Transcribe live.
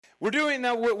We're doing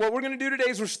now. What we're going to do today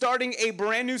is we're starting a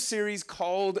brand new series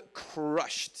called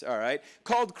Crushed. All right,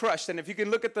 called Crushed. And if you can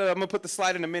look at I'm going to put the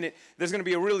slide in a minute. There's going to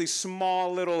be a really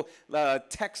small little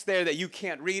text there that you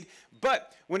can't read.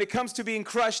 But when it comes to being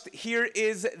crushed, here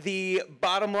is the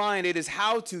bottom line. It is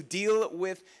how to deal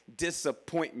with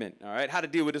disappointment. All right, how to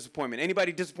deal with disappointment.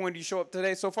 Anybody disappointed you show up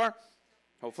today so far?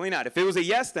 Hopefully not. If it was a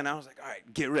yes, then I was like, all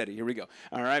right, get ready. Here we go.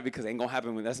 All right, because it ain't going to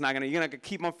happen. You're not going to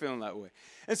keep on feeling that way.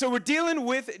 And so we're dealing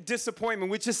with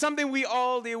disappointment, which is something we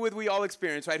all deal with, we all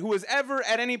experience, right? Who has ever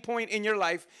at any point in your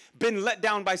life been let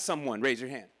down by someone? Raise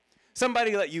your hand.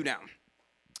 Somebody let you down.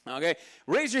 Okay,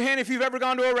 raise your hand if you've ever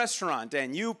gone to a restaurant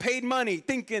and you paid money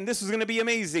thinking this was going to be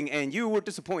amazing and you were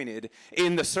disappointed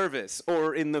in the service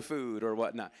or in the food or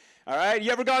whatnot. All right,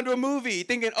 you ever gone to a movie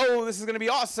thinking, oh, this is going to be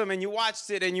awesome, and you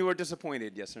watched it and you were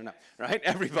disappointed? Yes or no? Right?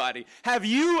 Everybody. Have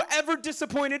you ever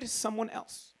disappointed someone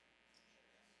else?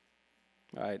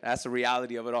 All right, that's the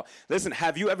reality of it all. Listen,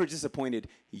 have you ever disappointed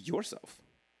yourself?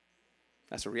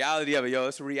 That's the reality of it, yo.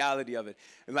 That's the reality of it.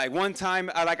 And like one time,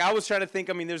 I was trying to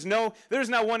think, there's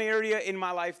not one area in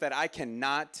my life that I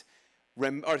cannot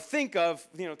or think of,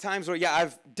 times where,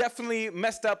 I've definitely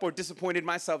messed up or disappointed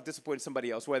myself, disappointed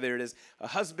somebody else, whether it is a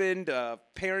husband, a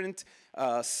parent,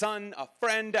 a son, a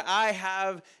friend. I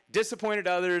have disappointed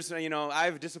others.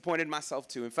 I've disappointed myself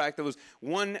too. In fact, there was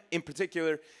one in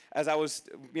particular, as I was,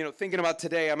 thinking about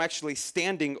today, I'm actually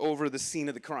standing over the scene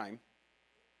of the crime.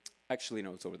 Actually,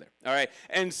 no, it's over there. All right.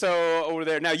 And so over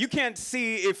there. Now, you can't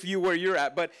see where you're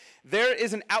at, but there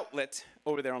is an outlet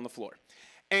over there on the floor.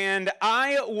 And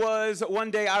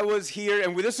one day I was here,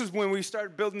 and this was when we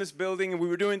started building this building, and we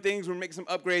were doing things, we were making some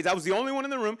upgrades. I was the only one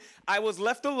in the room. I was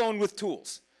left alone with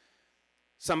tools.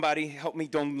 Somebody help me,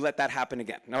 don't let that happen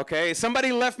again, okay?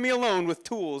 Somebody left me alone with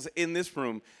tools in this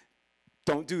room.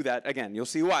 Don't do that again. You'll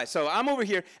see why. So I'm over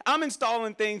here. I'm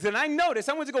installing things, and I noticed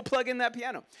I went to go plug in that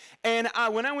piano. And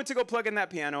when I went to go plug in that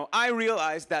piano, I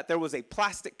realized that there was a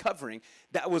plastic covering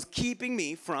that was keeping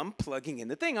me from plugging in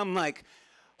the thing. I'm like,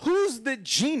 who's the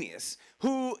genius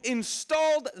who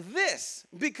installed this?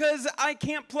 Because I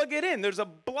can't plug it in. There's a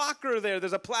blocker there.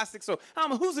 There's a plastic. So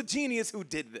who's the genius who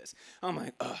did this? I'm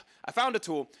like, I found a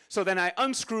tool. So then I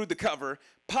unscrewed the cover,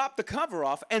 popped the cover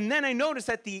off, and then I noticed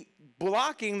that the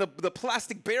blocking, the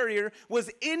plastic barrier was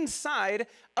inside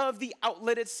of the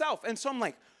outlet itself. And so I'm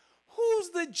like, who's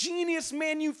the genius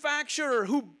manufacturer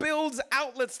who builds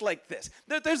outlets like this?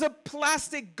 There's a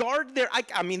plastic guard there.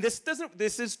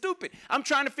 This is stupid. I'm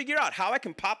trying to figure out how I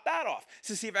can pop that off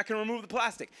to see if I can remove the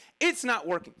plastic. It's not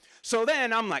working. So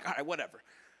then I'm like, all right, whatever.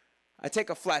 I take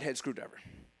a flathead screwdriver.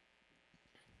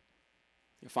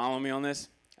 You following me on this?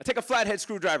 I take a flathead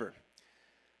screwdriver.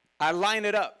 I line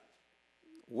it up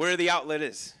where the outlet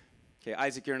is. Okay,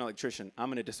 Isaac, you're an electrician. I'm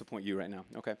going to disappoint you right now.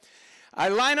 Okay. I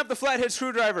line up the flathead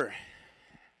screwdriver.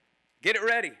 Get it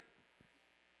ready.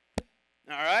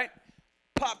 All right.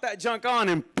 Pop that junk on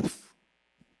and poof,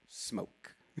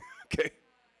 smoke. Okay.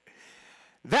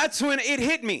 That's when it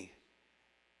hit me.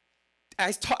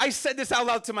 I said this out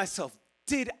loud to myself.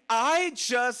 Did I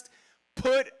just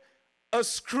put a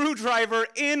screwdriver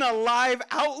in a live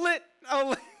outlet?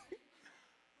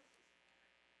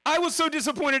 I was so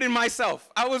disappointed in myself.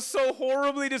 I was so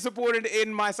horribly disappointed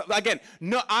in myself. Again,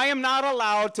 no, I am not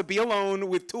allowed to be alone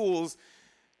with tools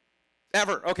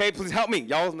ever. Okay, please help me.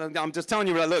 Y'all, I'm just telling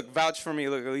you, look, vouch for me.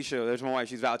 Look, Alicia, there's my wife.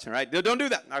 She's vouching, right? Don't do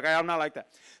that. Okay, I'm not like that.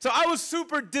 So I was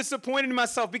super disappointed in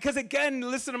myself because, again,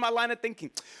 listen to my line of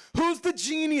thinking. Who's the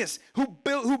genius who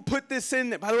put this in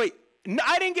there? By the way,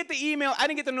 I didn't get the email, I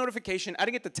didn't get the notification, I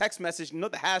didn't get the text message, the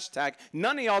hashtag.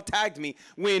 None of y'all tagged me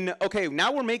when, okay,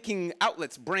 now we're making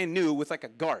outlets brand new with like a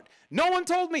guard. No one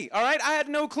told me, all right? I had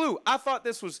no clue. I thought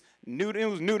this was new. It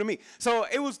was new to me. So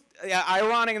it was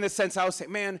ironic in the sense I was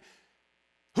saying, man,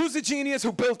 who's the genius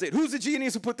who built it? Who's the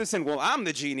genius who put this in? Well, I'm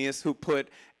the genius who put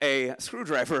a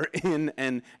screwdriver in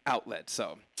an outlet.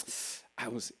 So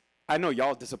I know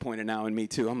y'all disappointed now in me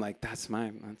too. I'm like, that's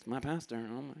my pastor.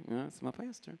 Oh my God, that's my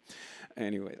pastor.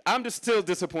 Anyway, I'm just still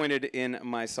disappointed in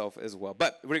myself as well.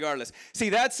 But regardless, see,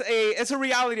 it's a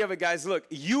reality of it, guys. Look,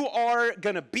 you are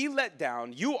gonna be let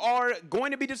down. You are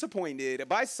going to be disappointed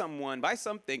by someone, by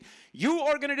something. You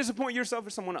are gonna disappoint yourself or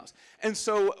someone else. And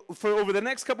so, for over the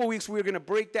next couple of weeks, we're gonna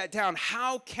break that down.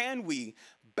 How can we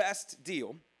best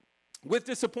deal with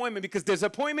disappointment? Because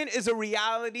disappointment is a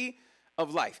reality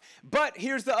of life. But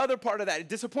here's the other part of that.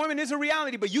 Disappointment is a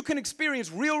reality, but you can experience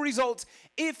real results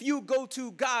if you go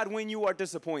to God when you are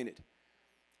disappointed.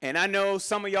 And I know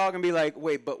some of y'all can be like,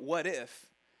 wait, but what if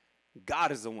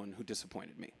God is the one who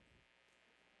disappointed me?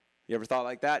 You ever thought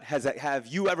like that? Have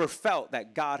you ever felt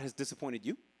that God has disappointed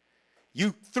you?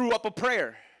 You threw up a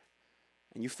prayer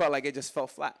and you felt like it just fell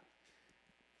flat.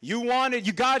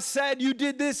 God said you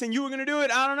did this and you were going to do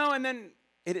it, I don't know, and then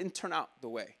it didn't turn out the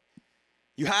way.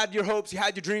 You had your hopes, you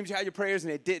had your dreams, you had your prayers,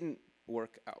 and it didn't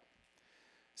work out.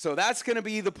 So that's going to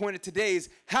be the point of today's.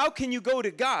 How can you go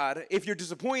to God if you're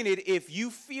disappointed, if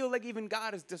you feel like even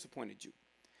God has disappointed you?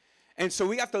 And so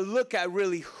we have to look at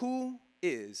really who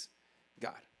is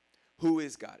God. Who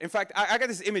is God? In fact, I got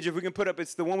this image, if we can put up,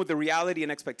 it's the one with the reality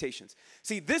and expectations.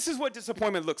 See, this is what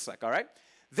disappointment looks like, all right?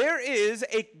 There is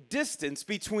a distance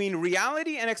between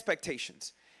reality and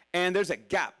expectations, and there's a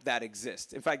gap that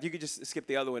exists. In fact, you could just skip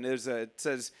the other one. It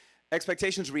says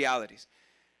expectations, realities.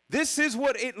 This is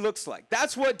what it looks like.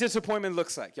 That's what disappointment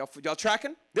looks like. Y'all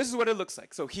tracking? This is what it looks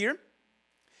like. So here,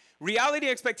 reality,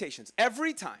 expectations.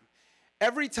 Every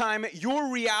time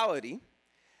your reality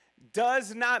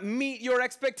does not meet your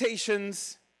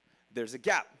expectations, there's a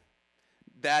gap.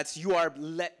 You are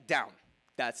let down.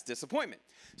 That's disappointment.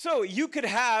 So you could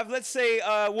have, let's say,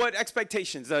 what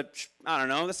expectations? I don't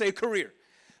know, let's say a career.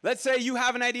 Let's say you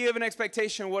have an idea of an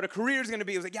expectation of what a career is going to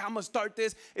be. It's like, yeah, I'm going to start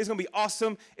this. It's going to be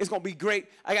awesome. It's going to be great.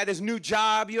 I got this new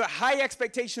job. You have high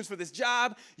expectations for this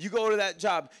job. You go to that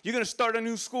job. You're going to start a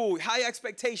new school. High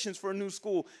expectations for a new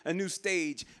school, a new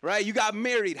stage, right? You got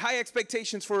married. High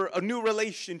expectations for a new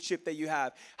relationship that you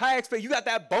have. You got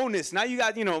that bonus. Now you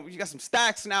got some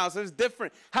stacks now, so it's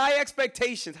different. High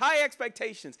expectations.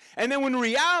 And then when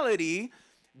reality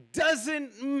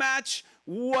doesn't match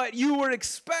what you were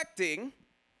expecting,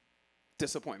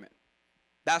 disappointment.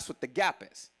 That's what the gap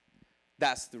is.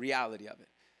 That's the reality of it.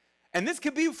 And this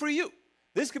could be for you.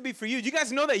 Do you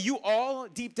guys know that you all,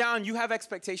 deep down, you have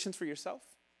expectations for yourself?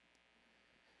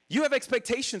 You have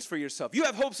expectations for yourself. You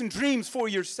have hopes and dreams for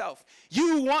yourself.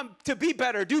 You want to be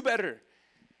better, do better.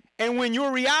 And when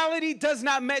your reality does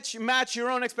not match your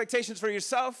own expectations for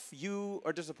yourself, you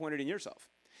are disappointed in yourself.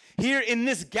 Here in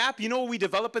this gap, you know what we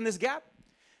develop in this gap?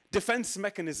 Defense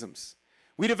mechanisms.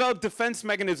 We develop defense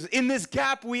mechanisms. In this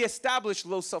gap, we establish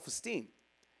low self-esteem.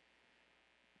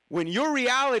 When your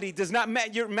reality does not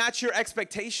match your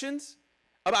expectations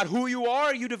about who you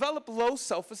are, you develop low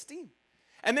self-esteem.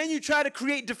 And then you try to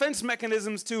create defense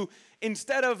mechanisms to,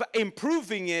 instead of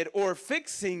improving it or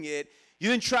fixing it, you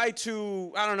then try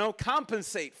to,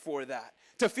 compensate for that,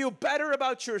 to feel better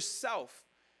about yourself.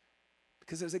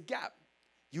 Because there's a gap.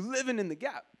 You're living in the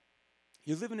gap.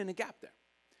 You're living in a gap there.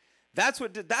 That's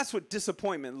what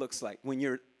disappointment looks like when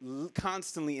you're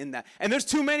constantly in that. And there's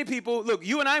too many people. Look,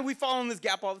 you and I, we fall in this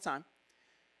gap all the time.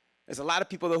 There's a lot of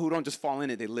people, though, who don't just fall in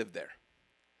it. They live there.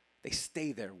 They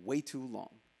stay there way too long.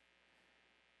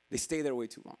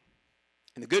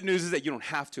 And the good news is that you don't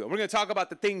have to. And we're going to talk about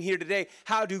the thing here today,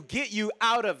 how to get you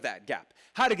out of that gap.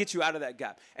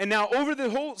 And now, over the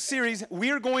whole series,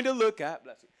 we're going to look at,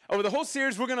 we're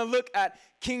going to look at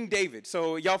King David.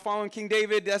 So y'all following King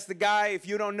David? That's the guy. If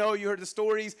you don't know, you heard the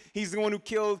stories. He's the one who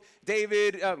killed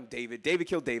David. David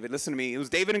killed David. Listen to me. It was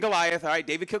David and Goliath. All right,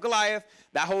 David killed Goliath.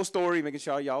 That whole story, making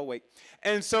sure y'all awake.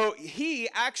 And so we're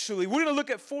going to look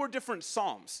at 4 different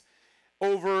Psalms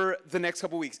over the next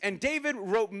couple weeks. And David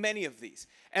wrote many of these.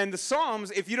 And the Psalms,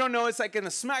 if you don't know, it's like in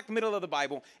the smack middle of the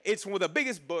Bible. It's one of the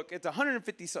biggest book. It's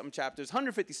 150-something chapters,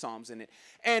 150 Psalms in it.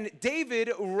 And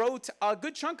David wrote a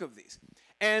good chunk of these.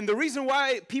 And the reason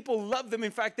why people love them,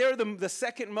 in fact, they're the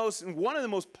second most, and one of the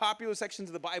most popular sections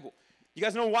of the Bible. You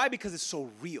guys know why? Because it's so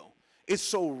real. It's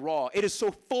so raw. It is so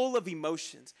full of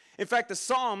emotions. In fact, the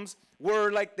Psalms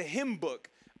were like the hymn book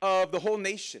of the whole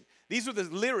nation. These were the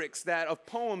lyrics of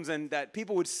poems and that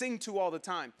people would sing to all the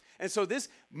time. And so this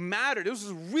mattered. This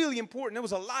was really important. There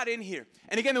was a lot in here.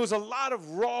 And again, there was a lot of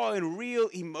raw and real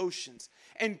emotions.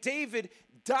 And David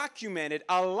documented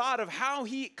a lot of how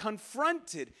he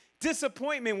confronted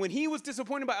disappointment when he was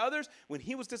disappointed by others, when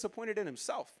he was disappointed in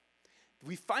himself.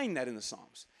 We find that in the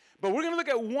Psalms. But we're going to look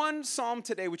at one Psalm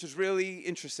today, which is really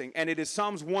interesting, and it is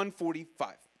Psalms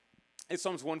 145. It's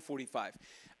Psalms 145.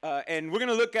 And we're going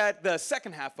to look at the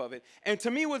second half of it. And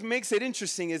to me, what makes it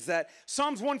interesting is that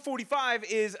Psalms 145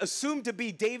 is assumed to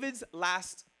be David's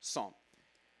last psalm.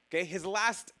 Okay, his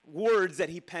last words that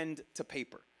he penned to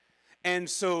paper. And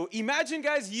so imagine,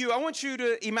 guys, I want you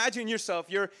to imagine yourself.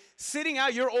 You're sitting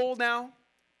out, you're old now,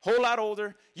 whole lot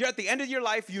older. You're at the end of your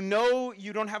life. You know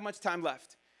you don't have much time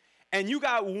left. And you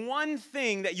got one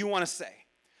thing that you want to say.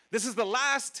 This is the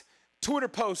last Twitter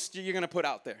post you're going to put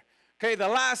out there. Okay, the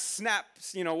last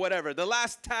snaps, whatever. The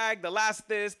last tag, the last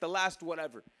this, the last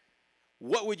whatever.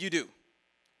 What would you do?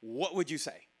 What would you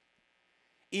say?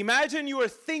 Imagine you are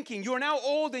thinking, you are now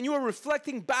old and you are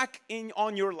reflecting back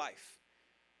on your life.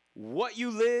 What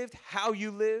you lived, how you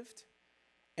lived,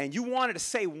 and you wanted to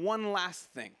say one last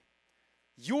thing.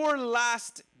 your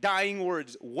last dying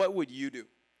words, what would you do?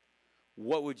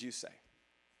 What would you say?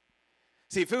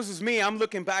 See, if it was me, I'm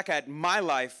looking back at my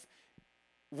life.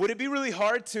 Would it be really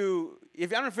hard to, I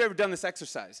don't know if you've ever done this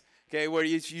exercise, okay, where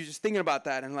you're just thinking about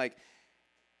that and like,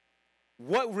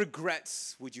 what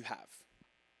regrets would you have?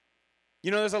 You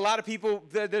know, there's a lot of people,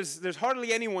 there's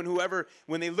hardly anyone who ever,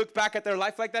 when they look back at their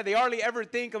life like that, they hardly ever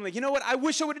think, I'm like, you know what, I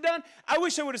wish I would have done? I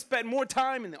wish I would have spent more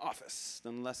time in the office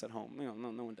than less at home. You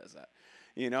know, no one does that.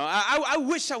 You know, I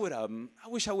wish I would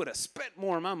have spent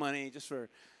more of my money just for,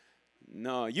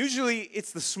 no. Usually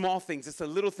it's the small things, it's the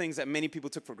little things that many people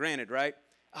took for granted, right?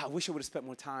 I wish I would have spent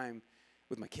more time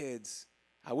with my kids.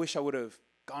 I wish I would have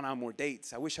gone on more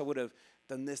dates. I wish I would have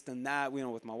done this, done that, you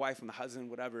know, with my wife and the husband,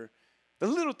 whatever. The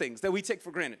little things that we take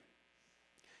for granted.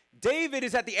 David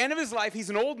is at the end of his life. He's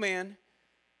an old man,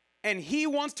 and he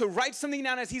wants to write something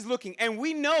down as he's looking. And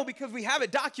we know, because we have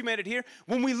it documented here,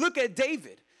 when we look at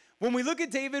David,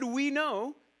 we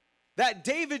know that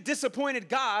David disappointed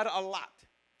God a lot.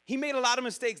 He made a lot of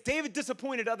mistakes. David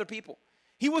disappointed other people.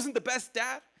 He wasn't the best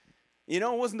dad. You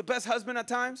know, wasn't the best husband at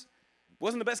times.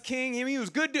 Wasn't the best king. I mean, he was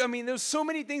good. I mean, there's so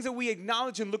many things that we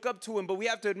acknowledge and look up to him, but we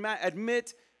have to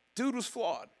admit, dude was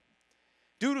flawed.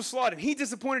 Dude was flawed, and he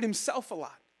disappointed himself a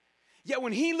lot. Yet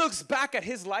when he looks back at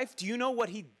his life, do you know what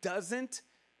he doesn't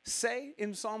say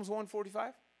in Psalms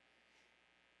 145?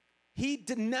 He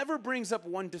never brings up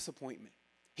one disappointment.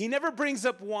 He never brings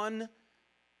up one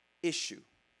issue,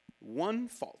 one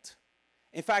fault.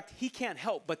 In fact, he can't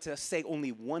help but to say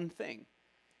only one thing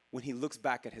when he looks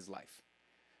back at his life.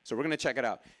 So we're going to check it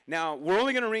out. Now, we're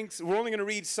only going to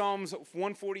read Psalms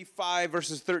 145,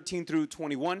 verses 13 through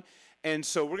 21. And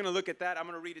so we're going to look at that. I'm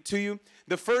going to read it to you.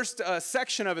 The first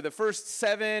section of it, the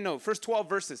first 12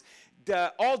 verses,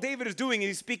 all David is doing is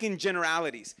he's speaking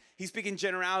generalities. He's speaking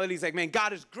generalities like, man,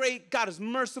 God is great, God is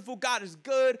merciful, God is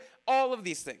good, all of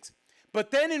these things.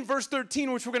 But then in verse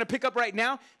 13, which we're going to pick up right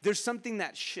now, there's something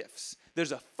that shifts.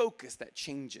 There's a focus that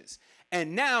changes.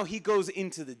 And now he goes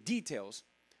into the details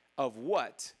of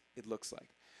what it looks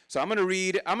like. So I'm going to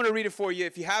read it for you.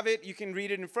 If you have it, you can read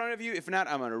it in front of you. If not,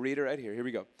 I'm going to read it right here. Here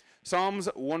we go. Psalms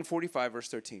 145, verse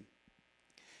 13.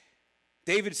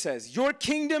 David says, your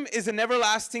kingdom is an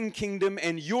everlasting kingdom,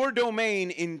 and your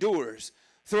domain endures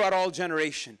throughout all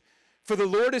generation. For the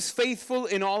Lord is faithful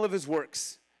in all of his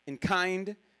works, and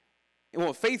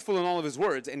faithful in all of his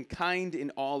words, and kind in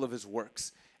all of his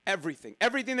works. Everything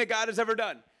that God has ever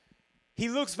done. He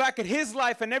looks back at his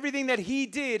life and everything that he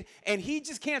did, and he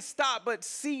just can't stop but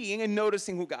seeing and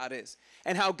noticing who God is.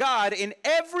 And how God, in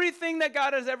everything that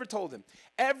God has ever told him,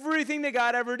 everything that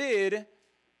God ever did,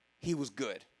 he was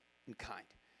good and kind.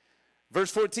 Verse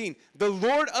 14, the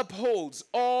Lord upholds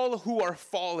all who are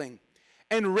falling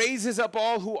and raises up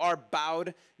all who are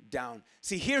bowed down.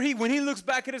 See, here when he looks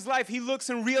back at his life, he looks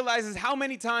and realizes how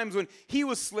many times when he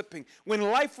was slipping, when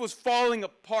life was falling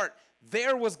apart,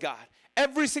 there was God.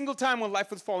 Every single time when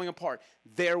life was falling apart,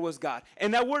 there was God.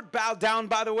 And that word bow down,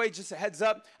 by the way, just a heads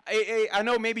up. I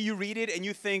know maybe you read it and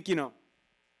you think,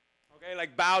 okay,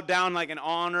 like bow down like an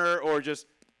honor or just,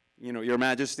 your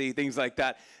majesty, things like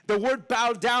that. The word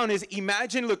bow down is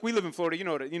imagine, look, we live in Florida, you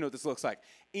know what this looks like.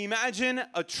 Imagine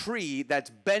a tree that's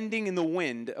bending in the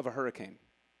wind of a hurricane.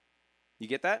 You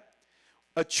get that?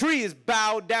 A tree is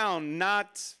bowed down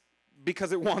not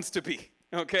because it wants to be.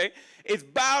 Okay? It's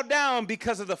bowed down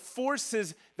because of the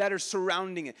forces that are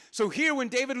surrounding it. So here when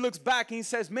David looks back and he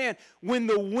says, man, when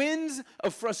the winds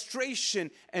of frustration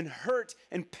and hurt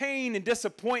and pain and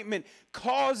disappointment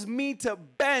cause me to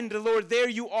bend, Lord, there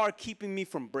you are keeping me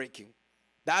from breaking.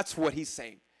 That's what he's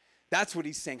saying. That's what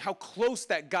he's saying. How close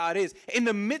that God is. In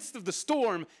the midst of the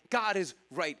storm, God is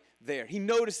right there. He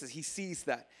notices, he sees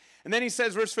that. And then he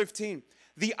says, verse 15,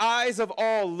 the eyes of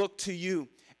all look to you,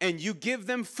 and you give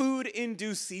them food in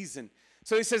due season.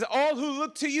 So he says, all who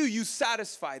look to you, you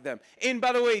satisfy them. And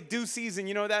by the way, due season,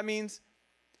 you know what that means?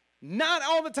 Not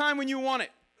all the time when you want it,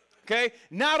 okay?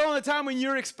 Not all the time when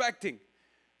you're expecting,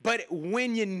 but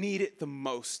when you need it the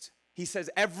most. He says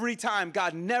every time,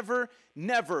 God never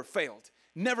failed.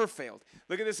 Never failed.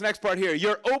 Look at this next part here.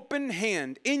 Your open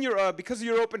hand, because of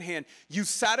your open hand, you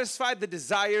satisfied the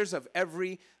desires of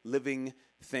every living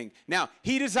thing. Now,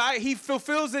 he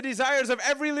fulfills the desires of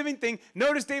every living thing.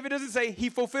 Notice David doesn't say he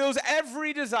fulfills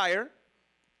every desire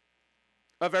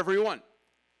of everyone.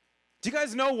 Do you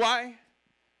guys know why?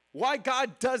 Why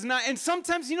God does not? And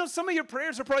sometimes, some of your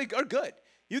prayers are good.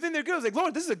 You think they're good. It's like,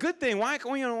 Lord, this is a good thing. Why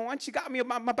don't you got me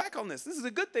my back on this? This is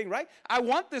a good thing, right? I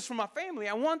want this for my family.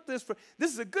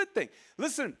 This is a good thing.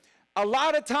 Listen, A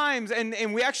lot of times,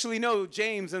 and we actually know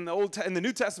James in the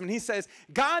New Testament, he says,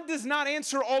 God does not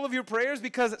answer all of your prayers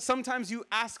because sometimes you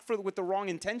ask for with the wrong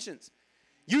intentions.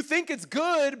 You think it's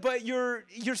good, but you're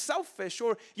selfish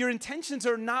or your intentions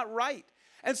are not right.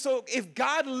 And so if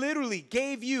God literally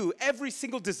gave you every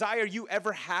single desire you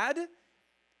ever had,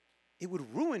 it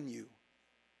would ruin you.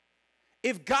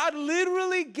 If God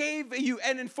literally gave you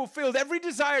and fulfilled every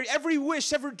desire, every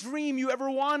wish, every dream you ever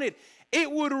wanted,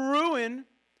 it would ruin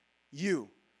you.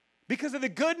 Because of the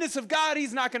goodness of God,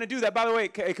 he's not going to do that. By the way,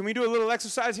 can we do a little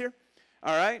exercise here?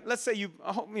 All right? Let's say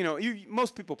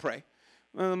most people pray.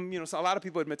 So a lot of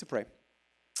people admit to pray.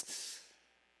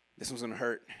 This one's going to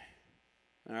hurt.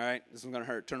 All right? This one's going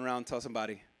to hurt. Turn around and tell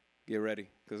somebody, get ready,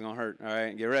 because it's going to hurt. All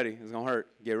right? Get ready. It's going to hurt.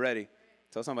 Get ready.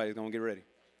 Tell somebody it's going to get ready.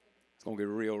 It's going to get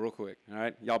real quick. All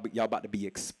right? Y'all about to be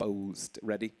exposed.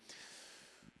 Ready?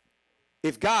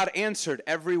 If God answered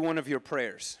every one of your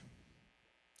prayers,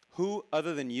 who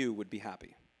other than you would be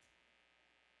happy?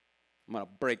 I'm going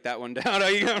to break that one down. There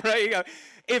you go. Right? You go.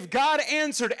 If God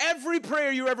answered every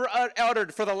prayer you ever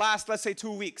uttered for the last, let's say,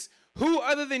 2 weeks, who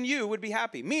other than you would be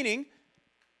happy? Meaning,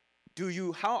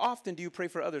 how often do you pray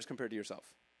for others compared to yourself?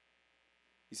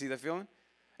 You see that feeling?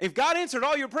 If God answered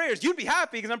all your prayers, you'd be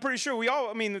happy because I'm pretty sure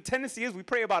the tendency is we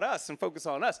pray about us and focus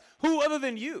on us. Who other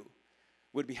than you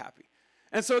would be happy?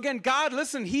 And so again, God,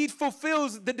 listen, he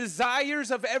fulfills the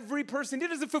desires of every person. He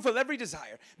doesn't fulfill every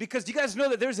desire because you guys know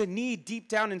that there's a need deep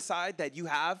down inside that you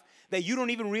have that you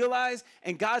don't even realize.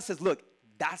 And God says, look,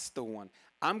 that's the one.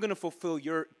 I'm going to fulfill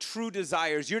your true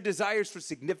desires, your desires for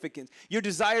significance, your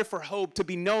desire for hope, to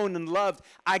be known and loved.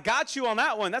 I got you on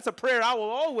that one. That's a prayer I will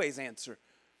always answer.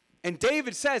 And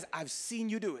David says, I've seen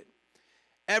you do it.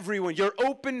 Everyone, your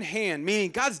open hand,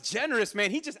 meaning God's generous,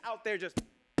 man. He just out there just,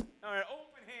 all right,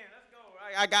 open hand, let's go.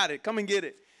 I got it. Come and get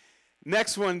it.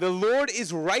 Next one, the Lord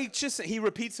is righteous. He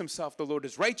repeats himself. The Lord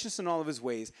is righteous in all of his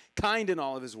ways, kind in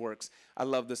all of his works. I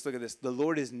love this. Look at this. The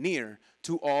Lord is near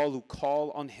to all who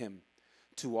call on him,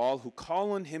 to all who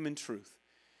call on him in truth.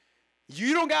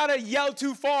 You don't got to yell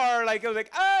too far like,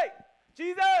 hey,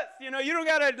 Jesus, you don't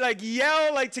got to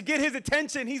yell to get his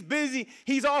attention. He's busy.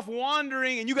 He's off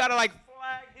wandering and you got to flag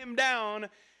him down.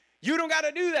 You don't got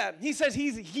to do that. He says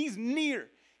he's near.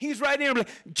 He's right there. Like,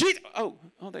 Jesus. Oh,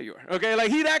 there you are. Okay,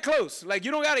 he that close.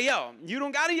 You don't got to yell. You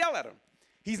don't got to yell at him.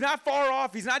 He's not far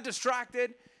off. He's not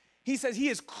distracted. He says he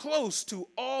is close to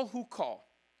all who call.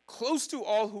 Close to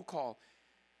all who call.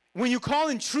 When you call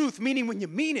in truth, meaning when you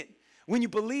mean it, when you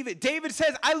believe it. David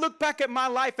says, I look back at my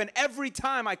life and every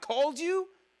time I called you,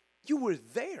 you were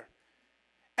there.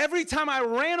 Every time I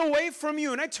ran away from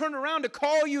you and I turned around to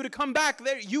call you to come back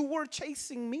there, you were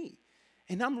chasing me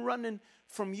and I'm running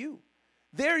from you.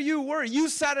 There you were. You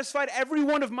satisfied every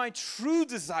one of my true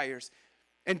desires.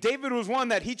 And David was one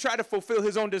that he tried to fulfill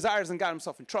his own desires and got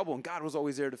himself in trouble, and God was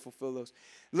always there to fulfill those.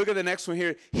 Look at the next one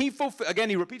here. He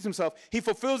repeats himself. He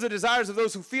fulfills the desires of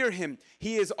those who fear him.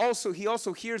 He also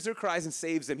hears their cries and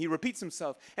saves them. He repeats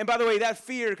himself. And by the way, that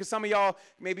fear, because some of y'all,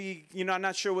 maybe you're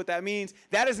not sure what that means,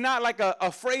 that is not like a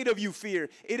afraid of you fear.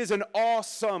 It is an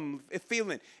awesome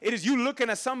feeling. It is you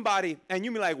looking at somebody and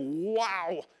you be like,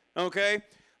 wow, okay?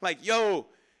 Yo,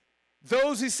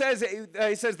 those he fulfills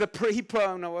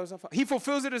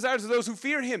the desires of those who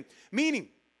fear him. Meaning,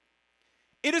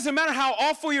 it doesn't matter how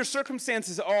awful your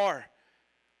circumstances are.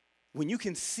 When you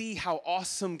can see how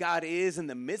awesome God is in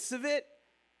the midst of it,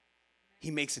 he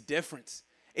makes a difference.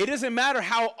 It doesn't matter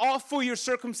how awful your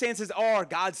circumstances are,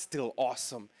 God's still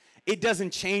awesome. It doesn't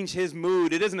change his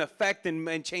mood. It doesn't affect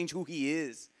and change who he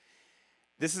is.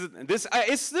 This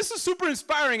is super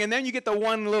inspiring. And then you get the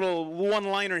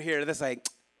one-liner here that's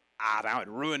now it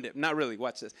ruined it. Not really.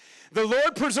 Watch this. The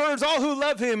Lord preserves all who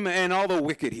love him, and all the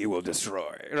wicked he will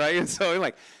destroy. Right? And so,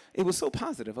 it was so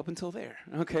positive up until there.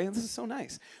 Okay? This is so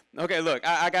nice. Okay, look,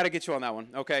 I got to get you on that one.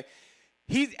 Okay?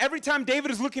 Every time David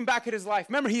is looking back at his life,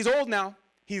 remember, he's old now.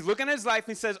 He's looking at his life,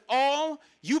 and he says,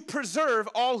 you preserve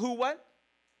all who what?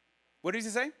 What does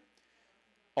he say?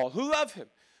 All who love him.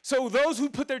 So those who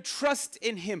put their trust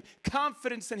in him,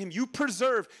 confidence in him, you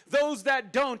preserve. Those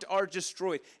that don't are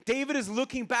destroyed. David is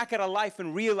looking back at a life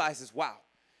and realizes, wow,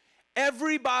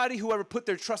 everybody who ever put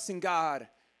their trust in God,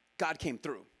 God came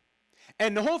through.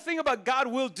 And the whole thing about God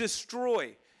will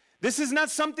destroy, this is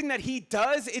not something that he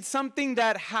does, it's something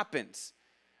that happens.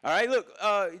 All right, look,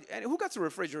 who got a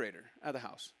refrigerator at the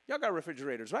house? Y'all got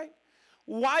refrigerators, right?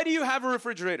 Why do you have a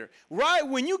refrigerator? Right,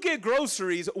 when you get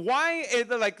groceries, why,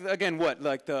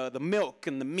 the milk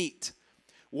and the meat?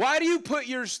 Why do you put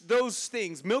those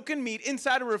things, milk and meat,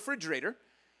 inside a refrigerator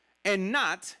and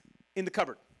not in the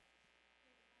cupboard?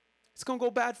 It's going to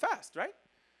go bad fast, right?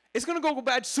 It's going to go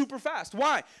bad super fast.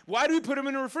 Why? Why do we put them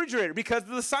in a refrigerator? Because of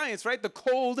the science, right? The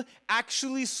cold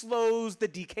actually slows the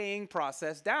decaying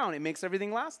process down. It makes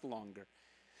everything last longer.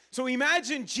 So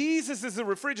imagine Jesus is a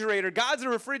refrigerator. God's a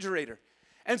refrigerator.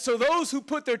 And so those who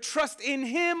put their trust in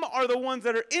him are the ones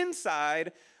that are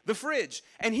inside the fridge.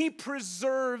 And he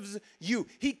preserves you.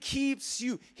 He keeps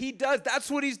you. He does. That's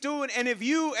what he's doing. And if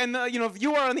you if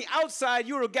you are on the outside,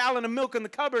 you're a gallon of milk in the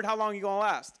cupboard, how long are you going to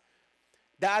last?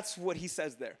 That's what he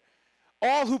says there.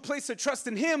 All who place their trust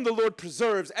in him, the Lord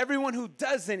preserves. Everyone who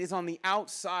doesn't is on the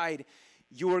outside.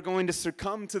 You are going to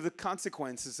succumb to the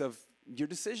consequences of your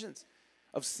decisions,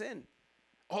 of sin,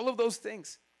 all of those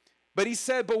things. But he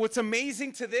said, but what's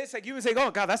amazing to this, like you would say,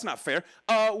 oh, God, that's not fair.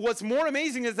 What's more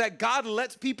amazing is that God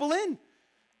lets people in.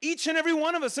 Each and every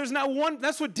one of us, there's not one.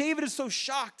 That's what David is so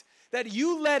shocked, that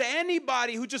you let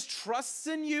anybody who just trusts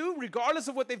in you, regardless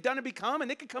of what they've done or become,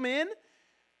 and they could come in.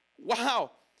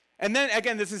 Wow. And then,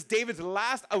 again, this is David's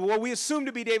last, what we assume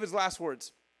to be David's last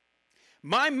words.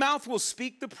 My mouth will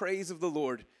speak the praise of the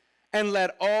Lord, and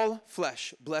let all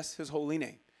flesh bless his holy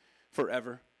name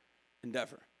forever and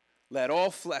ever. Let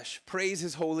all flesh praise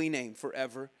his holy name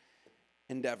forever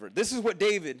and ever. This is what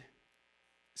David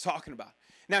is talking about.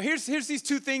 Now, here's these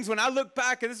two things. When I look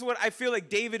back, and this is what I feel like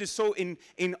David is so in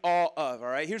awe of, all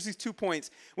right? Here's these 2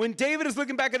 points. When David is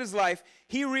looking back at his life,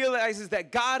 he realizes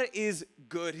that God is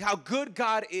good, how good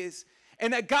God is,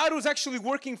 and that God was actually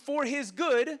working for his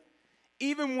good,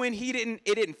 even when it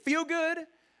didn't feel good,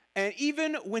 and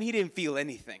even when he didn't feel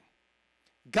anything.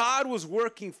 God was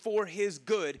working for his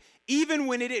good, even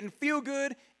when it didn't feel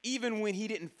good, even when he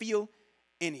didn't feel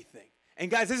anything. And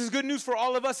guys, this is good news for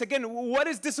all of us. Again, what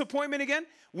is disappointment again?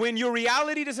 When your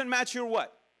reality doesn't match your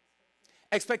what?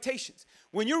 Expectations.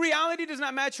 When your reality does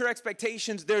not match your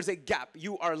expectations, there's a gap.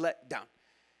 You are let down.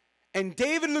 And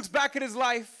David looks back at his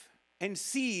life and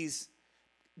sees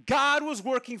God was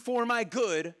working for my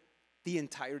good the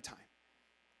entire time,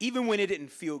 even when it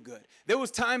didn't feel good. There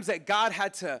was times that God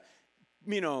had to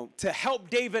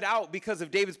help David out because of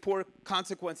David's poor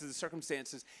consequences and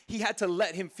circumstances. He had to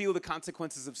let him feel the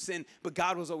consequences of sin, but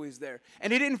God was always there.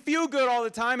 And it didn't feel good all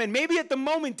the time, and maybe at the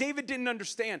moment David didn't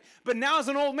understand. But now as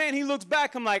an old man, he looks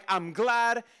back, I'm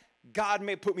glad God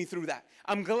may put me through that.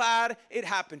 I'm glad it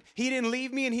happened. He didn't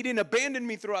leave me and he didn't abandon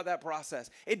me throughout that process.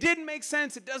 It didn't make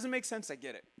sense. It doesn't make sense. I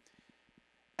get it.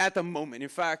 At the moment. In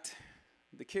fact,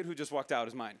 the kid who just walked out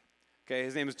is mine. Okay,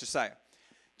 his name is Josiah.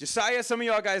 Josiah, some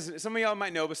of y'all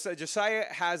might know, but Josiah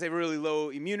has a really low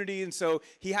immunity, and so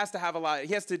he has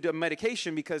to do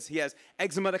medication because he has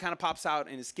eczema that kind of pops out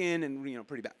in his skin and,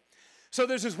 pretty bad. So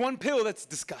there's this one pill that's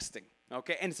disgusting,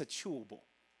 okay, and it's a chewable,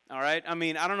 all right? I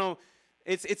mean, I don't know,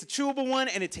 it's a chewable one,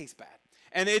 and it tastes bad.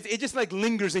 And it just like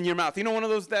lingers in your mouth. You know, one of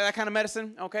those, that kind of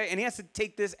medicine, okay? And he has to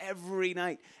take this every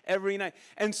night.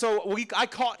 And so I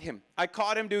caught him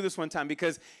do this one time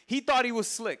because he thought he was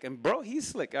slick. And bro, he's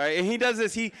slick, all right? And he does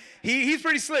this, he's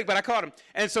pretty slick, but I caught him.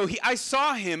 And so I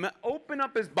saw him open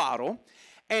up his bottle,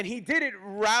 and he did it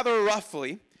rather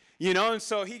roughly, and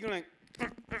so he like,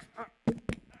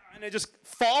 and it just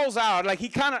falls out. Like he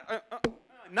kind of,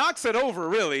 knocks it over,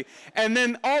 really, and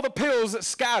then all the pills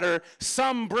scatter.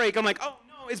 Some break. I'm like, oh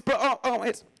no, it's broken. Oh,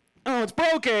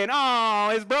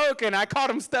 it's broken. I caught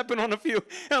him stepping on a few,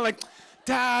 and I'm like,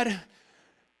 Dad,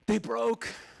 they broke.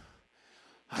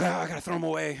 I gotta throw them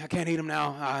away. I can't eat them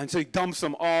now. And so he dumps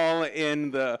them all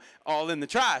in the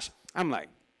trash. I'm like,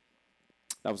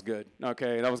 that was good.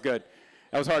 Okay, that was good.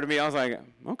 That was hard to me. I was like,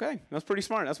 okay, that's pretty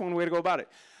smart. That's one way to go about it.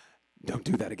 Don't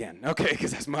do that again, okay, because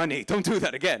that's money. Don't do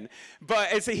that again. But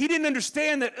he didn't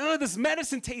understand that, this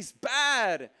medicine tastes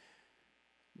bad.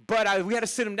 But we had to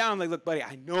sit him down like, look, buddy,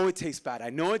 I know it tastes bad.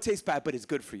 But it's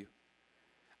good for you.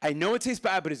 I know it tastes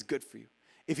bad, but it's good for you.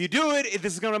 If you do it, if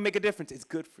this is going to make a difference, it's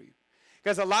good for you.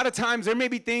 Because a lot of times there may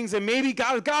be things that maybe,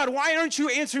 God, why aren't you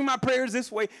answering my prayers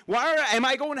this way? Why am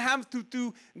I going to have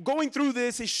to going through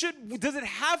this? Does it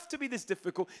have to be this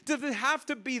difficult? Does it have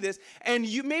to be this? And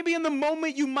maybe in the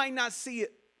moment you might not see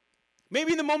it.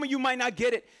 Maybe in the moment you might not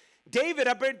get it. David,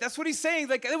 that's what he's saying.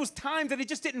 Like there was times that it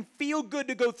just didn't feel good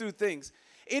to go through things.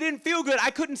 It didn't feel good.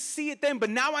 I couldn't see it then, but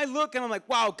now I look and I'm like,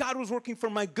 wow, God was working for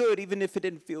my good even if it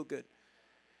didn't feel good.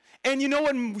 And you know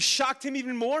what shocked him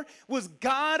even more? Was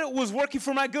God was working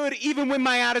for my good even when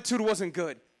my attitude wasn't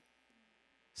good.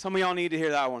 Some of y'all need to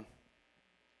hear that one.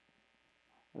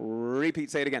 Repeat,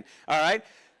 say it again. All right?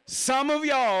 Some of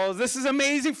y'all, this is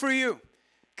amazing for you.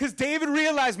 Because David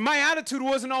realized my attitude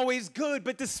wasn't always good,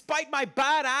 but despite my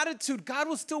bad attitude, God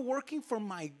was still working for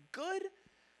my good.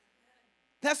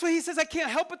 That's why he says I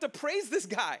can't help but to praise this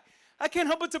guy. I can't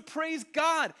help but to praise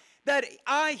God. that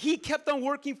he kept on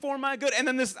working for my good. And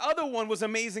then this other one was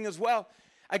amazing as well.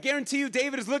 I guarantee you,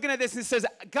 David is looking at this and says,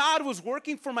 God was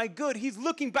working for my good. He's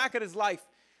looking back at his life.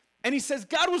 And he says,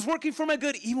 God was working for my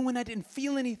good even when I didn't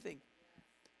feel anything.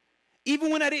 Even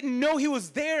when I didn't know he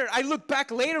was there. I look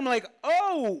back later, I'm like,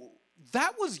 oh,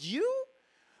 that was you?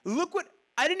 Look what,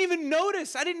 I didn't even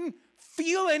notice. I didn't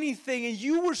feel anything. And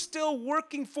you were still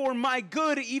working for my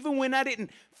good even when I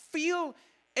didn't feel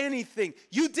anything.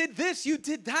 You did this, you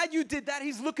did that, you did that.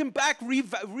 He's looking back,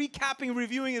 recapping,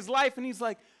 reviewing his life, and he's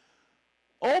like,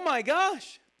 oh my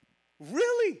gosh,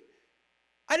 really?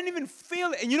 I didn't even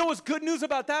feel it. And you know what's good news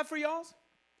about that for y'all?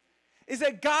 Is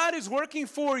that God is working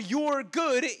for your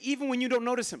good even when you don't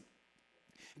notice him.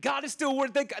 God is still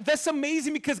working. That's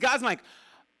amazing because God's like,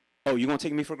 oh, you gonna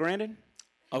take me for granted?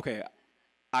 Okay,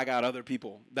 I got other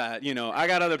people that, I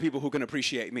got other people who can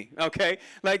appreciate me, okay?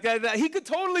 Like that, he could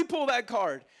totally pull that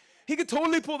card. He could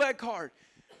totally pull that card.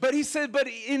 But he said, but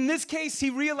in this case,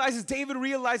 David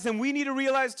realized, and we need to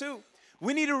realize too.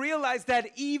 We need to realize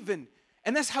that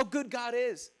and that's how good God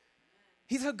is.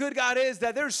 He's how good God is,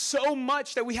 that there's so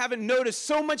much that we haven't noticed,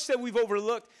 so much that we've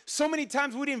overlooked. So many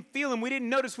times we didn't feel him, we didn't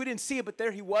notice, we didn't see it, but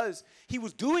there he was. He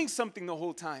was doing something the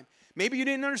whole time. Maybe you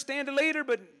didn't understand it later,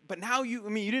 but now you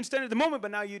didn't understand it at the moment,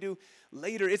 but now you do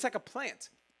later. It's like a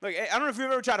plant. Like, I don't know if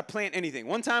you've ever tried to plant anything.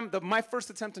 One time, my first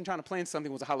attempt in trying to plant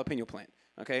something was a jalapeno plant,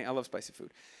 okay? I love spicy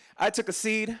food. I took a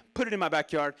seed, put it in my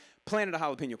backyard, planted a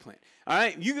jalapeno plant, all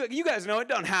right? You guys know it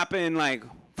doesn't happen like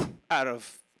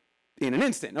in an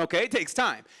instant, okay? It takes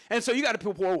time. And so you got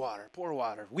to pour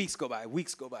water. Weeks go by.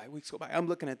 I'm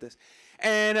looking at this.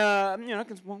 And, I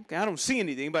don't see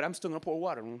anything, but I'm still going to pour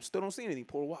water. I still don't see anything,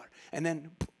 pour water. And then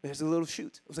there's a little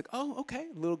shoot. I was like, oh, okay,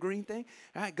 a little green thing.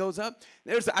 All right, goes up.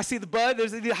 I see the bud.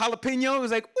 There's the jalapeno. It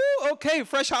was like, ooh, okay,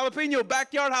 fresh jalapeno,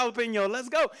 backyard jalapeno. Let's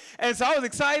go. And so I was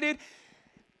excited.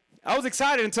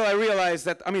 Until I realized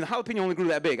that, the jalapeno only grew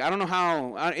that big. I don't know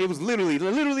how. It was literally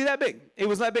that big. It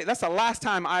was that big. That's the last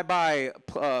time I buy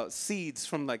seeds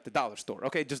from, like, the dollar store.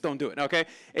 Okay, just don't do it, okay?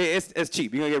 It's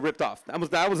cheap. You're going to get ripped off. That was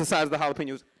the size of the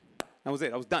jalapenos. That was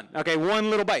it. I was done. Okay,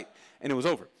 one little bite, and it was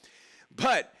over.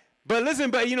 But listen,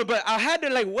 but I had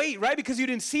to, like, wait, right? Because you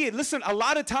didn't see it. Listen, a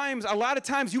lot of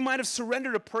times you might have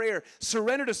surrendered a prayer,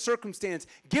 surrendered a circumstance,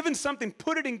 given something,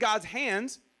 put it in God's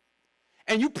hands,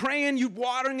 and you praying, you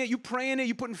watering it, you praying it,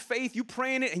 you putting faith, you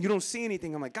praying it, and you don't see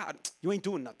anything. I'm like, God, you ain't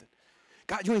doing nothing.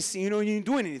 God, you ain't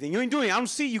doing anything. You ain't doing it. I don't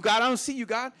see you, God. I don't see you,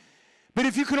 God. But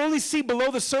if you can only see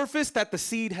below the surface that the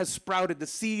seed has sprouted, the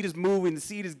seed is moving, the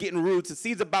seed is getting roots, the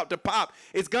seed's about to pop,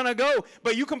 it's going to go.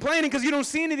 But you complaining because you don't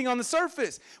see anything on the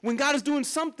surface. When God is doing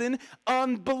something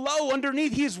below,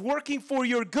 underneath, he is working for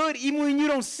your good, even when you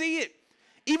don't see it,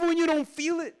 even when you don't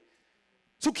feel it.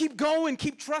 So keep going,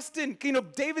 keep trusting.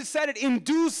 David said it, in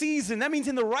due season. That means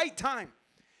in the right time.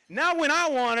 Not when I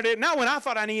wanted it, not when I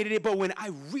thought I needed it, but when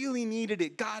I really needed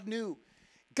it. God knew.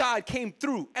 God came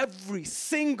through every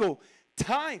single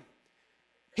time.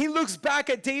 He looks back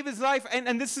at David's life,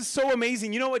 and this is so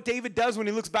amazing. You know what David does when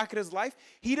he looks back at his life?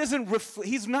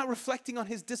 He's not reflecting on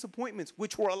his disappointments,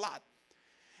 which were a lot.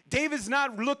 David's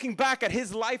not looking back at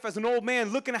his life as an old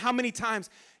man, looking at how many times,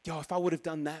 if I would have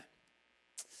done that.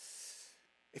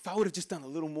 If I would have just done a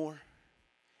little more,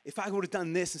 if I would have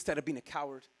done this instead of being a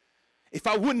coward, if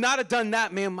I would not have done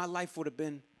that, man, my life would have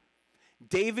been.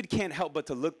 David can't help but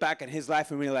to look back at his life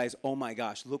and realize, oh my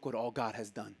gosh, look what all God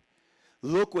has done.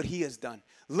 Look what he has done.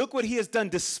 Look what he has done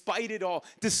despite it all.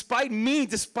 Despite me,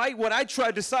 despite what I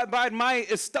tried, despite my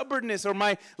stubbornness or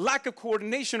my lack of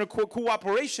coordination or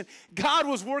cooperation, God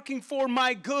was working for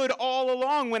my good all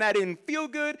along when I didn't feel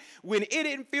good, when it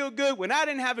didn't feel good, when I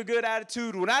didn't have a good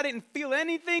attitude, when I didn't feel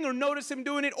anything or notice him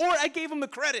doing it, or I gave him the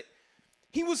credit.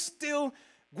 He was still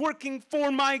working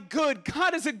for my good.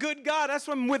 God is a good God. That's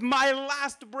why with my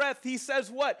last breath, he says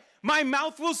what? My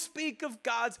mouth will speak of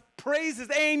God's praises.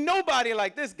 There ain't nobody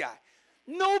like this guy.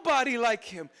 Nobody like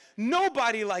him.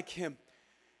 Nobody like him.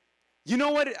 You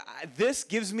know what? This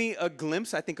gives me a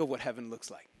glimpse, I think, of what heaven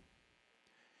looks like.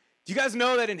 Do you guys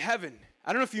know that in heaven,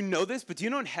 I don't know if you know this, but do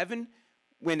you know in heaven,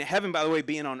 when heaven, by the way,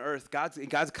 being on earth, God's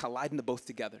colliding the both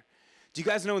together. Do you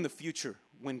guys know in the future,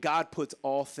 when God puts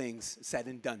all things said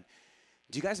and done,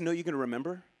 do you guys know you're going to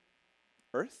remember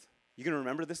earth? You're going to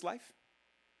remember this life?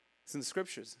 It's in the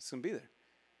scriptures. It's going to be there.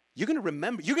 You're going to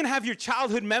remember. You're going to have your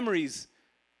childhood memories.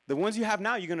 The ones you have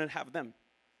now, you're going to have them.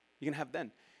 You're going to have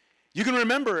then. You're going to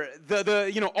remember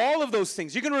all of those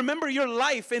things. You're going to remember your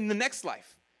life in the next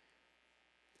life.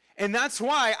 And that's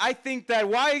why I think that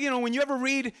when you ever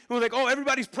read, we're like, oh,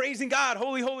 everybody's praising God,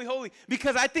 holy, holy, holy.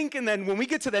 Because I think, and then when we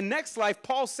get to the next life,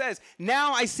 Paul says,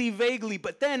 now I see vaguely,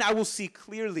 but then I will see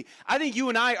clearly. I think you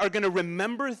and I are going to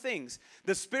remember things.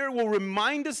 The Spirit will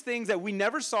remind us things that we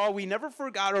never saw, we never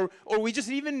forgot, or we just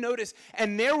didn't even notice.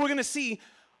 And there we're going to see,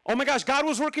 oh my gosh, God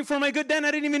was working for my good then, I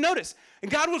didn't even notice.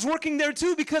 And God was working there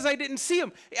too because I didn't see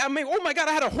him. I mean, oh my God,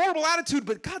 I had a horrible attitude,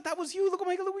 but God, that was you. Look, oh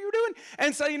my God, look what you were doing.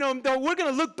 And so, we're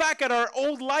going to look back at our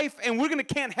old life and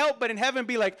can't help but in heaven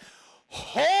be like,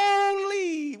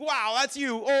 holy, wow, that's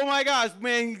you. Oh my gosh,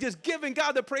 man, just giving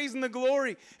God the praise and the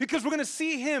glory because we're going to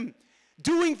see him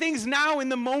doing things now in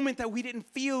the moment that we didn't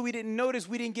feel, we didn't notice,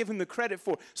 we didn't give him the credit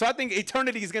for. So I think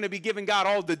eternity is going to be giving God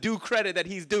all the due credit that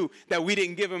he's due that we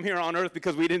didn't give him here on earth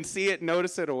because we didn't see it,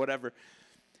 notice it, or whatever.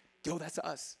 Yo, that's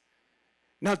us.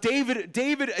 Now, David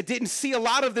didn't see a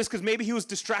lot of this because maybe he was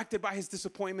distracted by his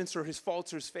disappointments or his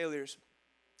faults or his failures.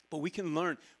 But we can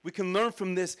learn. We can learn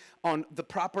from this on the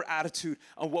proper attitude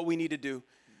on what we need to do.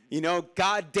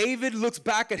 David looks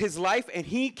back at his life and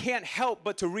he can't help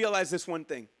but to realize this one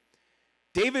thing.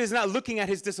 David is not looking at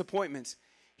his disappointments.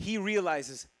 He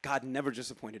realizes God never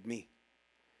disappointed me.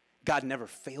 God never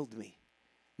failed me.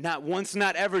 Not once,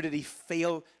 not ever did he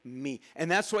fail me.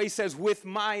 And that's why he says, with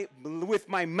my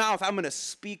mouth, I'm going to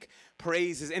speak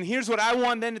praises. And here's what I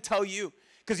want then to tell you.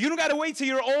 Because you don't got to wait till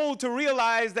you're old to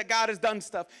realize that God has done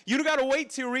stuff. You don't got to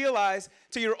wait till you realize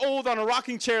till you're old on a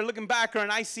rocking chair looking back or an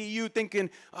ICU thinking,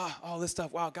 oh, all this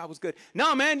stuff, wow, God was good.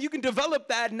 No, man, you can develop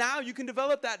that now. You can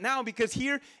develop that now because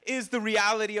here is the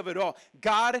reality of it all.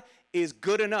 God is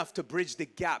good enough to bridge the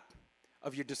gap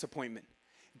of your disappointment.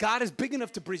 God is big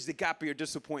enough to bridge the gap of your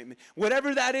disappointment.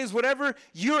 Whatever that is, whatever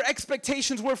your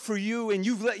expectations were for you and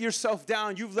you've let yourself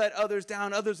down, you've let others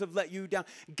down, others have let you down.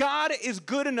 God is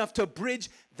good enough to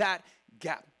bridge that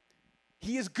gap.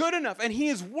 He is good enough and he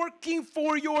is working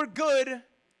for your good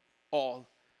all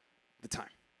the time.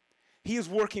 He is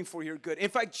working for your good. In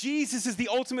fact, Jesus is the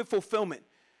ultimate fulfillment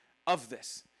of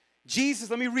this. Jesus,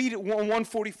 let me read it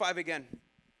 145 again.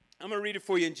 I'm going to read it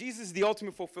for you. And Jesus is the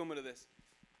ultimate fulfillment of this.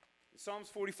 Psalms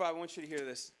 45, I want you to hear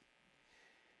this.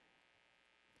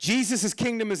 Jesus'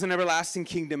 kingdom is an everlasting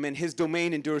kingdom, and his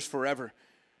domain endures forever.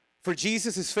 For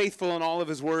Jesus is faithful in all of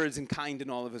his words and kind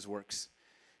in all of his works.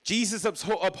 Jesus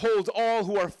upholds all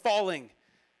who are falling,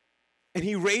 and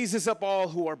he raises up all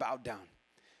who are bowed down.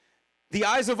 The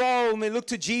eyes of all, when they look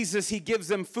to Jesus, he gives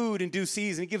them food in due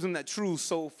season. He gives them that true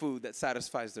soul food that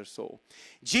satisfies their soul.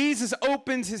 Jesus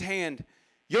opens his hand.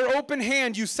 Your open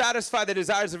hand, you satisfy the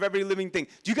desires of every living thing.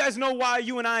 Do you guys know why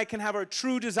you and I can have our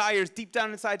true desires deep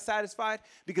down inside satisfied?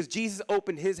 Because Jesus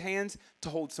opened his hands to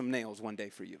hold some nails one day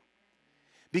for you.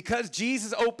 Because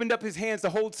Jesus opened up his hands to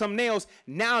hold some nails,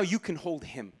 now you can hold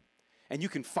him and you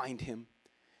can find him.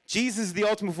 Jesus is the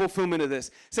ultimate fulfillment of this.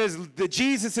 It says that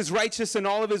Jesus is righteous in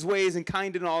all of his ways and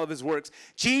kind in all of his works.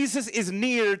 Jesus is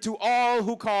near to all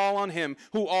who call on him,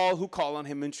 who call on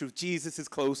him in truth. Jesus is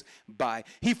close by.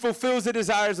 He fulfills the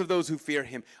desires of those who fear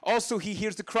him. Also, he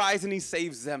hears the cries and he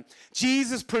saves them.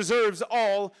 Jesus preserves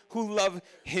all who love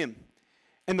him,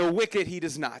 and the wicked he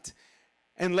does not.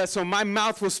 So my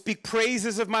mouth will speak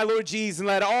praises of my Lord Jesus, and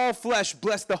let all flesh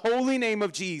bless the holy name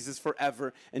of Jesus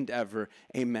forever and ever.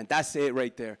 Amen. That's it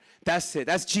right there. That's it.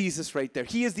 That's Jesus right there.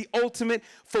 He is the ultimate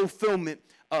fulfillment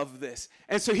of this.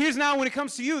 And so here's now when it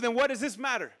comes to you, then what does this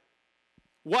matter?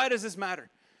 Why does this matter?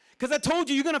 Because I told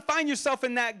you, you're going to find yourself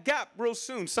in that gap real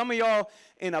soon. Some of y'all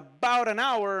in about an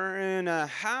hour and a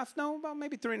half, about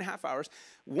maybe 3.5 hours,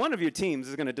 one of your teams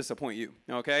is going to disappoint you,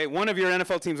 okay? One of your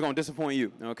NFL teams is going to disappoint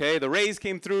you, okay? The Rays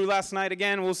came through last night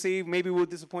again. We'll see. Maybe we'll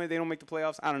disappoint if they don't make the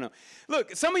playoffs. I don't know.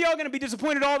 Look, some of y'all are going to be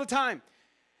disappointed all the time.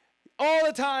 All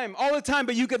the time.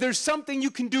 But there's something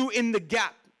you can do in the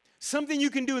gap. Something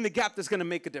you can do in the gap that's going to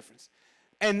make a difference.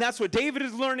 And that's what David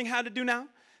is learning how to do now.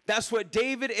 That's what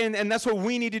David, and that's what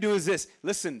we need to do is this.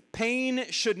 Listen, pain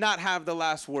should not have the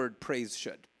last word. Praise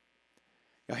should.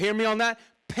 Y'all hear me on that?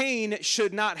 Pain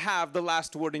should not have the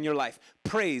last word in your life.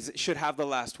 Praise should have the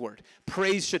last word.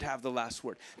 Praise should have the last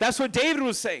word. That's what David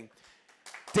was saying.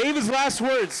 David's last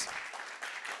words.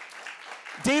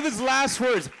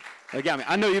 Again,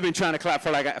 I know you've been trying to clap for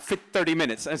like 30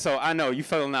 minutes, and so I know you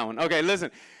fell on that one. Okay,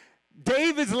 listen.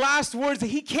 David's last words,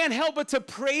 he can't help but to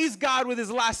praise God with his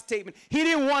last statement. He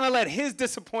didn't want to let his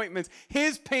disappointments,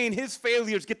 his pain, his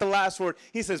failures get the last word.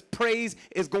 He says, praise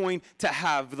is going to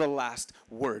have the last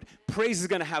word. Praise is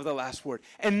going to have the last word.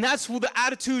 And that's the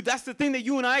attitude, that's the thing that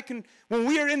you and I can, when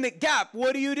we are in the gap,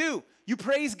 what do? You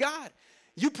praise God.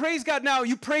 You praise God now.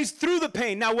 You praise through the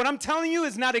pain. Now, what I'm telling you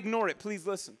is not ignore it. Please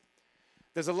listen.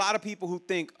 There's a lot of people who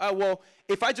think, oh, well,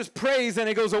 if I just praise, then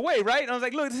it goes away, right? And I was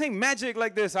like, look, this ain't magic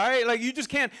like this, all right? Like, you just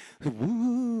can't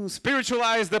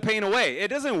spiritualize the pain away. It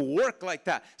doesn't work like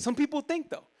that. Some people think,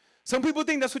 though. Some people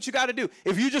think that's what you got to do.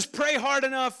 If you just pray hard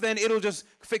enough, then it'll just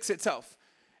fix itself.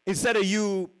 Instead of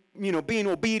you being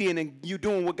obedient and you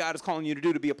doing what God is calling you to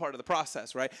do to be a part of the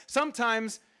process, right?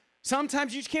 Sometimes you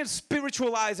just can't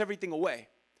spiritualize everything away.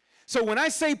 So when I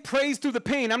say praise through the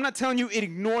pain, I'm not telling you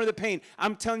ignore the pain.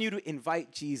 I'm telling you to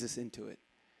invite Jesus into it.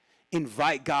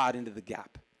 Invite God into the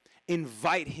gap.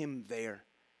 Invite him there.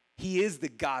 He is the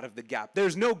God of the gap.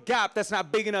 There's no gap that's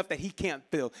not big enough that he can't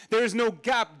fill. There's no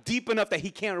gap deep enough that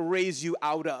he can't raise you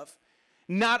out of.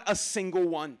 Not a single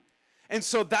one. And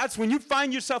so that's when you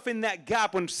find yourself in that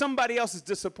gap, when somebody else has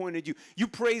disappointed you. You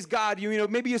praise God.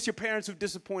 Maybe it's your parents who've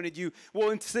disappointed you. Well,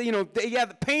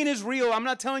 the pain is real. I'm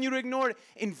not telling you to ignore it.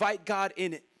 Invite God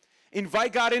in it.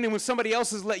 Invite God in it when somebody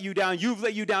else has let you down. You've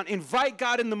let you down. Invite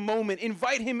God in the moment.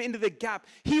 Invite him into the gap.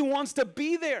 He wants to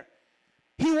be there.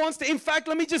 He wants to. In fact,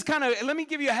 let me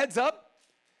give you a heads up.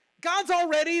 God's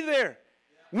already there.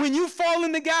 When you fall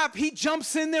in the gap, he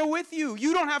jumps in there with you.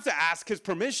 You don't have to ask his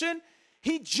permission.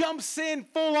 He jumps in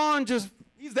full on,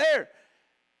 he's there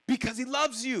because he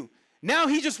loves you. Now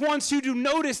he just wants you to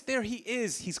notice there he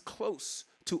is. He's close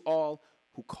to all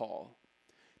who call.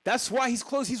 That's why he's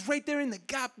close. He's right there in the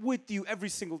gap with you every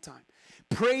single time.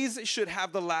 Praise should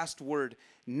have the last word,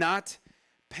 not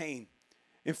pain.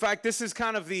 In fact, this is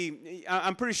kind of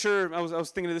I'm pretty sure, I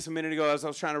was thinking of this a minute ago as I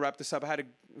was trying to wrap this up. I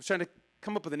was trying to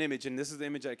come up with an image, and this is the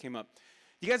image that came up.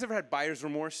 You guys ever had buyer's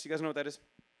remorse? You guys know what that is?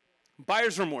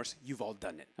 Buyer's remorse. You've all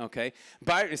done it, okay?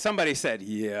 Somebody said,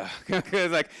 yeah,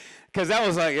 because that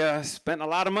was I spent a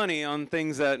lot of money on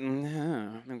things that,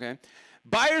 okay.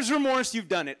 Buyer's remorse, you've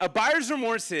done it. A buyer's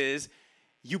remorse is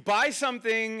you buy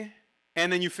something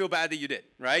and then you feel bad that you did,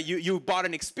 right? You bought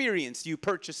an experience, you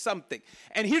purchased something.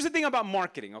 And here's the thing about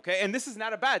marketing, okay? And this is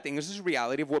not a bad thing. This is the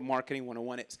reality of what Marketing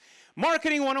 101 is.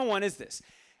 Marketing 101 is this.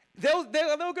 They'll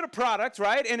get a product,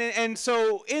 right? And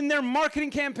so in their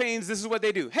marketing campaigns, this is what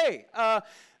they do. Hey,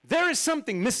 there is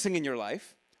something missing in your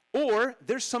life, or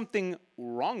there's something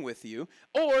wrong with you,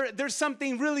 or there's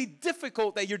something really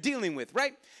difficult that you're dealing with,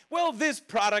 right? Well, this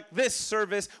product, this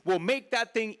service will make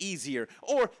that thing easier.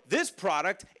 Or this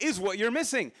product is what you're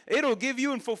missing. It'll give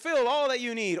you and fulfill all that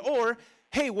you need. Or,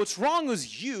 hey, what's wrong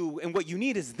is you, and what you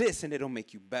need is this, and it'll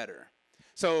make you better.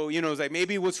 So, it's like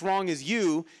maybe what's wrong is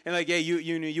you, and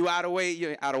you out of weight,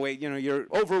 you're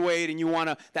overweight, and you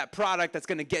want that product that's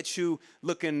going to get you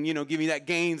looking, give you that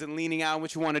gains and leaning out,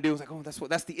 what you want to do. It's like, oh,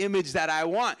 that's the image that I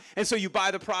want. And so you buy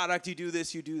the product, you do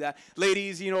this, you do that.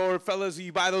 Ladies, or fellas,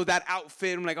 you buy that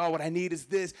outfit. I'm like, oh, what I need is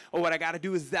this, or what I got to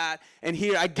do is that. And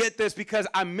here, I get this because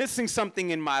I'm missing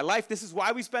something in my life. This is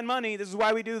why we spend money. This is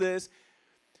why we do this.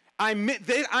 I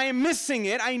am missing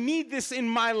it. I need this in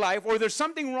my life, or there's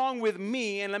something wrong with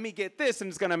me, and let me get this, and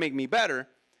it's going to make me better.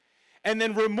 And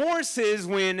then remorse is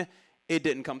when it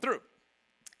didn't come through.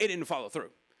 It didn't follow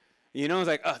through. It's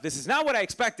like, oh, this is not what I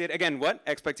expected. Again, what?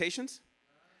 Expectations?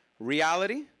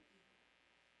 Reality?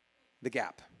 The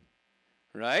gap.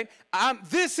 Right?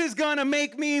 This is going to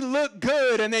make me look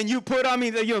good, and then you put on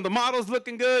me, the model's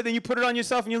looking good, then you put it on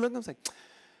yourself, and you look, I was like,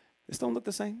 this don't look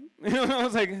the same. I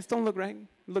was like, this don't look right. It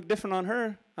look different on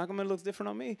her. How come it looks different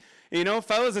on me?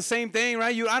 Fellas, the same thing,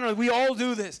 right? I don't know. We all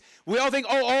do this. We all think,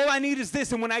 oh, all I need is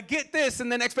this. And when I get this,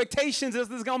 and then expectations, this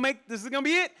is going to be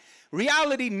it.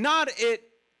 Reality, not it.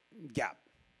 Gap.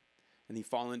 And you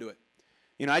fall into it.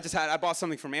 I bought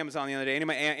something from Amazon the other day.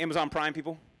 Anybody, Amazon Prime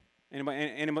people? Anybody,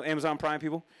 Amazon Prime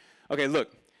people? Okay,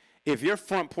 look. If your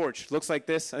front porch looks like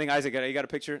this, I think Isaac, you got a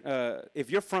picture?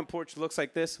 If your front porch looks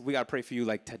like this, we got to pray for you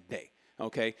like today,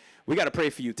 okay? We got to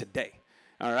pray for you today,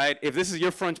 all right? If this is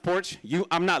your front porch,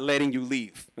 I'm not letting you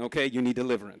leave, okay? You need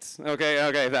deliverance, okay?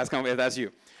 Okay, if that's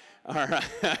you. All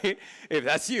right, if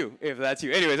that's you.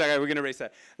 Anyways, okay, we're going to erase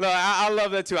that. Look, I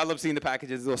love that too. I love seeing the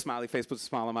packages, the little smiley face puts a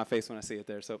smile on my face when I see it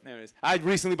there. So anyways, I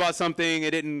recently bought something.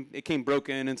 It came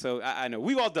broken, and so I know.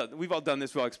 We've all done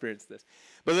this. We've all experienced this.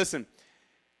 But listen,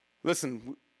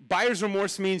 buyer's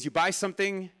remorse means you buy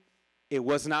something, it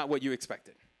was not what you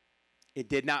expected. It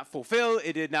did not fulfill,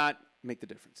 it did not make the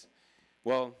difference.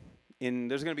 Well,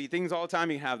 there's going to be things all the time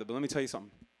you can have that, but let me tell you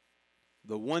something.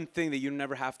 The one thing that you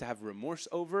never have to have remorse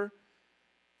over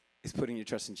is putting your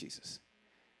trust in Jesus.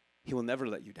 He will never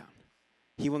let you down.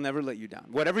 He will never let you down.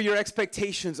 Whatever your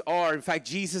expectations are, in fact,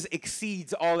 Jesus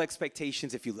exceeds all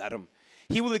expectations if you let him.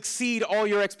 He will exceed all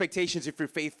your expectations if you're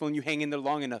faithful and you hang in there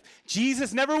long enough.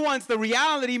 Jesus never wants the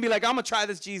reality and be like, I'm going to try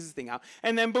this Jesus thing out.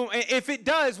 And then boom, if it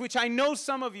does, which I know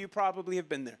some of you probably have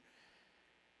been there.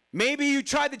 Maybe you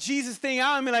tried the Jesus thing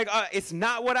out and be like, it's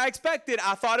not what I expected.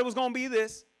 I thought it was going to be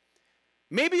this.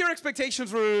 Maybe your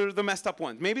expectations were the messed up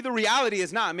ones. Maybe the reality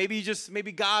is not.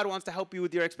 Maybe God wants to help you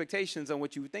with your expectations on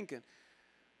what you were thinking.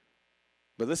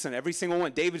 But listen, every single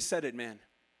one, David said it, man.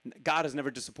 God has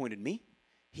never disappointed me.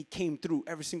 He came through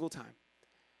every single time.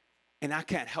 And I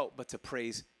can't help but to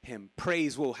praise him.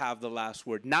 Praise will have the last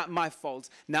word. Not my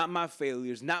faults, not my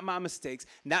failures, not my mistakes,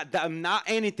 not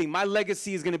anything. My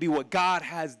legacy is going to be what God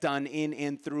has done in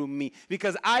and through me,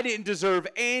 because I didn't deserve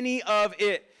any of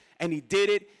it, and he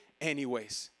did it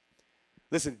anyways.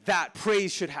 Listen, that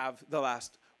praise should have the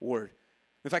last word.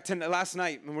 In fact, last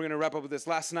night, and we're going to wrap up with this.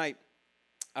 Last night,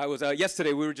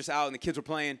 yesterday we were just out and the kids were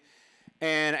playing.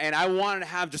 And I wanted to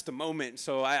have just a moment.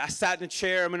 So I sat in a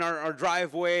chair. I'm in our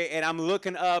driveway, and I'm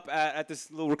looking up at this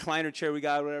little recliner chair we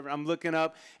got, or whatever. I'm looking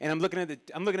up, and I'm looking at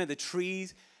the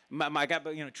trees. I got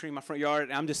a tree in my front yard,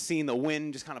 and I'm just seeing the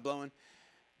wind just kind of blowing.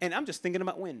 And I'm just thinking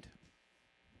about wind.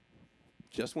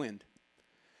 Just wind.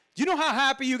 Do you know how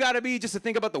happy you got to be just to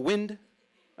think about the wind?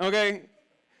 Okay?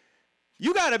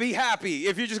 You got to be happy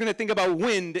if you're just going to think about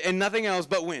wind and nothing else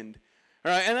but wind.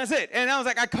 All right, and that's it. And I was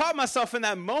like, I caught myself in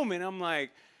that moment. I'm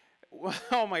like,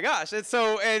 oh my gosh. And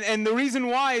so, and the reason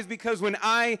why is because when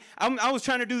I was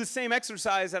trying to do the same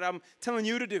exercise that I'm telling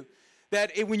you to do.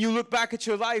 That when you look back at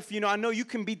your life, I know you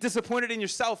can be disappointed in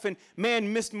yourself and,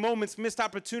 man, missed moments, missed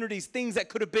opportunities, things that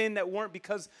could have been that weren't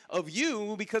because of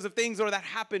you, because of things or that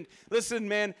happened. Listen,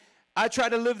 man, I try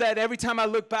to live that every time I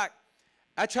look back.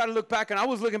 I try to look back, and I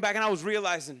was looking back, and I was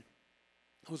realizing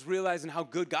how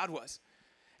good God was.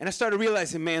 And I started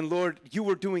realizing, man, Lord, you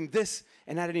were doing this,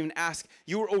 and I didn't even ask.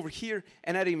 You were over here,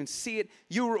 and I didn't even see it.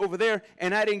 You were over there,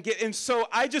 and I didn't get. And so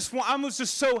I was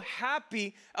just so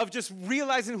happy of just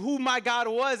realizing who my God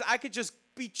was. I could just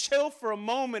be chill for a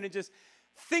moment and just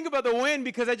think about the wind,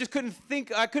 because I just couldn't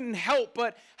think. I couldn't help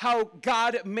but how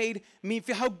God made me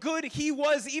feel, how good he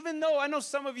was. Even though I know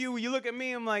some of you look at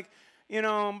me, I'm like,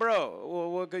 bro,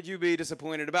 well, what could you be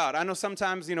disappointed about? I know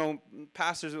sometimes,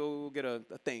 pastors will get a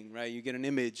thing, right? You get an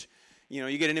image,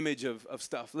 you get an image of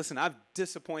stuff. Listen, I've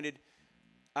disappointed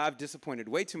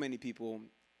way too many people.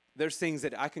 There's things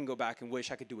that I can go back and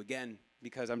wish I could do again,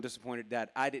 because I'm disappointed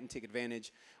that I didn't take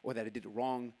advantage, or that I did it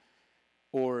wrong,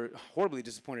 or horribly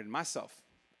disappointed in myself,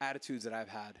 attitudes that I've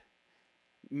had,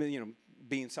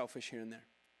 being selfish here and there.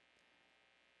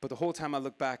 But the whole time I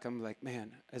look back, I'm like,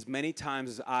 man, as many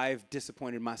times as I've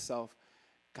disappointed myself,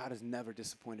 God has never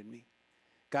disappointed me.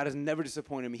 God has never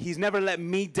disappointed me. He's never let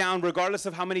me down, regardless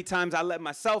of how many times I let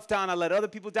myself down, I let other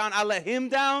people down, I let him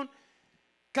down.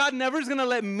 God never is going to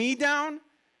let me down.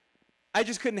 I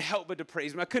just couldn't help but to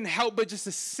praise him. I couldn't help but just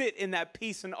to sit in that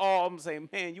peace and awe. I'm saying,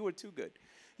 man, you were too good.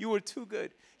 You were too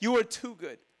good. You were too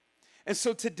good. And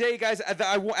so today, guys,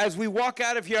 as we walk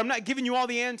out of here, I'm not giving you all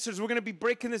the answers. We're going to be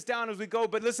breaking this down as we go.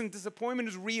 But listen, disappointment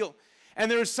is real. And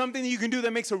there is something that you can do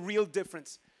that makes a real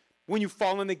difference when you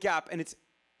fall in the gap. And it's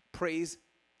praise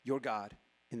your God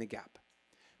in the gap.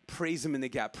 Praise him in the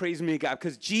gap. Praise him in the gap.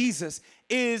 Because Jesus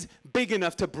is big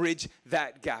enough to bridge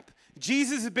that gap.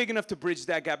 Jesus is big enough to bridge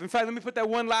that gap. In fact, let me put that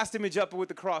one last image up with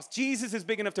the cross. Jesus is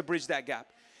big enough to bridge that gap.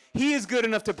 He is good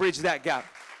enough to bridge that gap.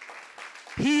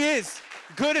 He is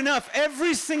good enough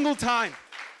every single time.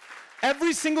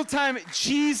 Every single time,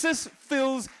 Jesus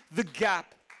fills the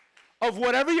gap of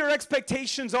whatever your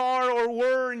expectations are or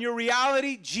were in your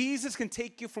reality. Jesus can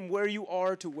take you from where you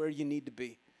are to where you need to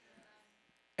be.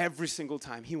 Every single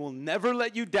time. He will never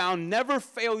let you down, never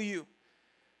fail you.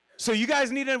 So you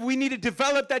guys we need to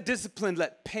develop that discipline.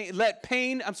 Let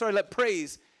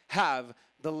praise have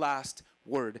the last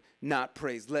word, not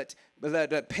praise. Let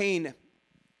pain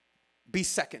be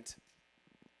second.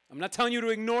 I'm not telling you to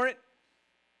ignore it.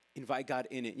 Invite God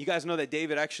in it. You guys know that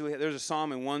David actually, there's a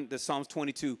psalm in Psalms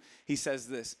 22. He says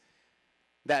this,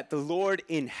 that the Lord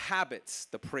inhabits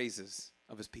the praises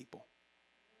of his people.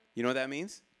 You know what that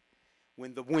means?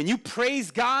 When you praise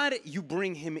God, you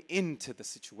bring him into the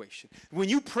situation. When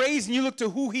you praise and you look to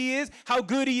who he is, how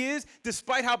good he is,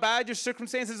 despite how bad your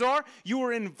circumstances are, you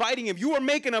are inviting him. You are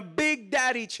making a big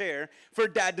daddy chair for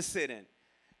dad to sit in.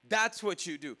 That's what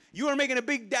you do. You are making a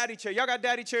big daddy chair. Y'all got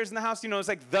daddy chairs in the house? It's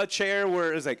like the chair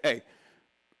where it's like, hey,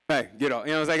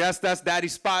 it's like that's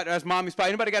daddy's spot, that's mommy's spot.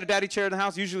 Anybody got a daddy chair in the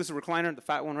house? Usually it's a recliner, the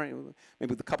fat one, right? Maybe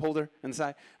with the cup holder on the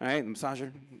side, all right, the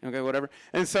massager, okay, whatever.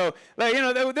 And so,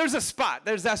 there's a spot.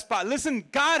 There's that spot. Listen,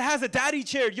 God has a daddy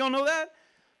chair. Y'all know that?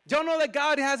 Y'all know that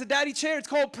God has a daddy chair? It's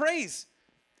called praise.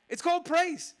 It's called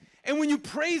praise. And when you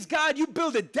praise God, you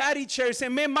build a daddy chair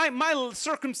saying, man, my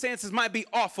circumstances might be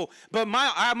awful, but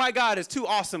my God is too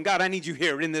awesome. God, I need you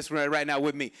here in this right now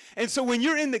with me. And so when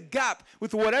you're in the gap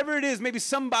with whatever it is, maybe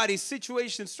somebody's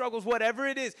situation, struggles, whatever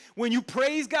it is, when you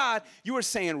praise God, you are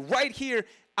saying right here,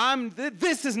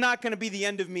 this is not going to be the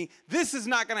end of me. This is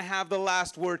not going to have the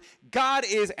last word. God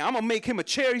is, I'm going to make him a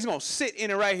chair. He's going to sit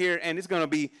in it right here, and he's going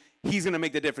to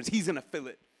make the difference. He's going to fill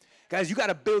it. Guys, you got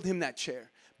to build him that chair.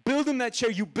 Build him that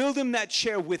chair. You build him that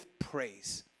chair with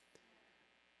praise.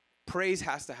 Praise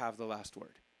has to have the last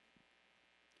word.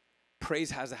 Praise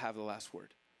has to have the last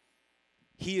word.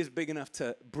 He is big enough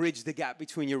to bridge the gap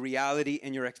between your reality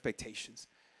and your expectations.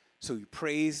 So you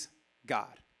praise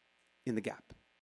God in the gap.